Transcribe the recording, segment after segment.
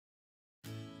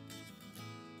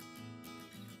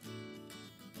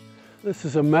This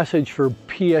is a message for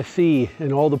PSE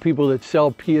and all the people that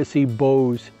sell PSE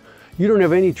bows. You don't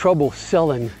have any trouble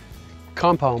selling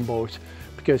compound bows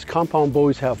because compound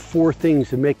bows have 4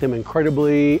 things that make them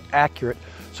incredibly accurate.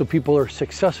 So people are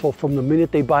successful from the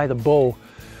minute they buy the bow.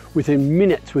 Within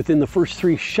minutes, within the first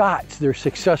 3 shots, they're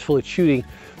successful at shooting.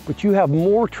 But you have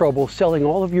more trouble selling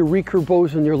all of your recurve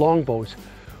bows and your long bows.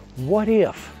 What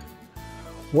if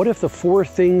the 4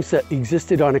 things that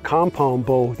existed on a compound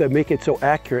bow that make it so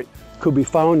accurate could be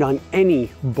found on any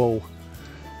bow?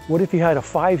 What if you had a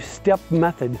 5-step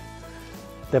method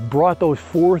that brought those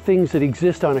 4 things that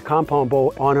exist on a compound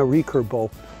bow on a recurve bow?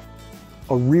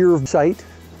 A rear sight,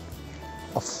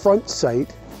 a front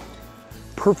sight,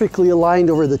 perfectly aligned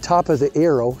over the top of the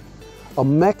arrow, a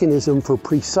mechanism for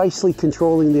precisely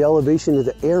controlling the elevation of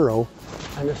the arrow,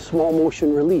 and a small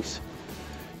motion release.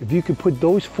 If you could put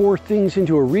those 4 things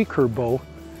into a recurve bow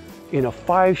in a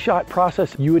 5-shot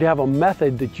process, you would have a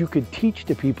method that you could teach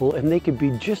to people and they could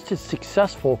be just as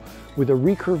successful with a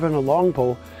recurve and a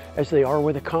longbow as they are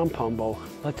with a compound bow.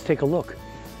 Let's take a look.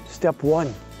 Step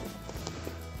 1,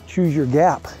 choose your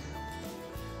gap.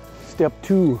 Step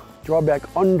 2, draw back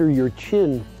under your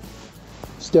chin.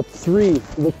 Step 3,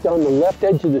 look down the left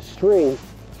edge of the string.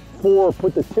 4,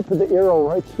 put the tip of the arrow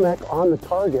right smack on the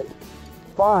target.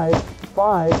 5,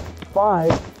 5,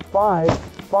 5, 5,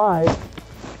 5,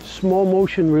 small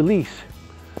motion release.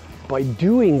 By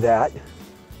doing that,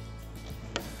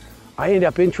 I end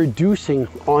up introducing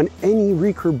on any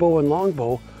recurve bow and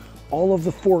longbow all of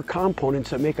the 4 components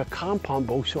that make a compound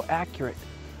bow so accurate.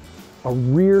 A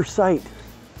rear sight,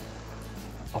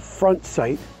 a front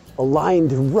sight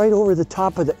aligned right over the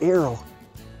top of the arrow,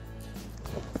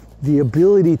 the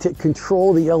ability to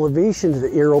control the elevation of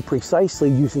the arrow precisely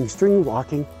using string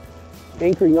walking,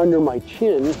 anchoring under my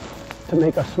chin to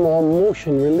make a small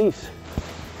motion release.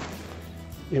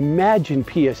 Imagine,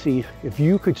 PSE, if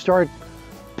you could start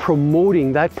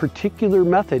promoting that particular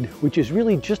method, which is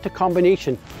really just a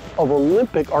combination of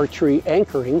Olympic archery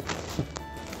anchoring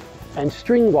and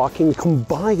string walking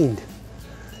combined.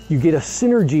 You get a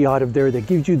synergy out of there that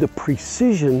gives you the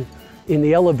precision in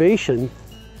the elevation,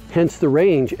 hence the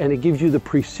range, and it gives you the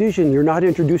precision. You're not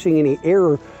introducing any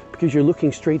error because you're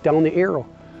looking straight down the arrow.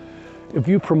 If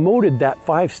you promoted that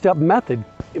 5-step method,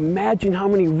 imagine how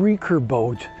many recurve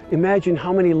bows, imagine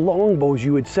how many long bows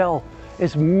you would sell,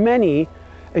 as many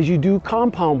as you do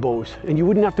compound bows, and you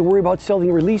wouldn't have to worry about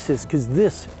selling releases because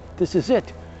this is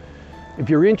it. If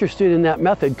you're interested in that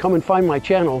method, come and find my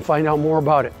channel and find out more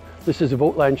about it. This is the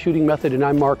VOGTLAND shooting method, and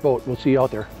I'm Mark Vogt. We'll see you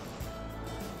out there.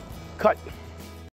 Cut.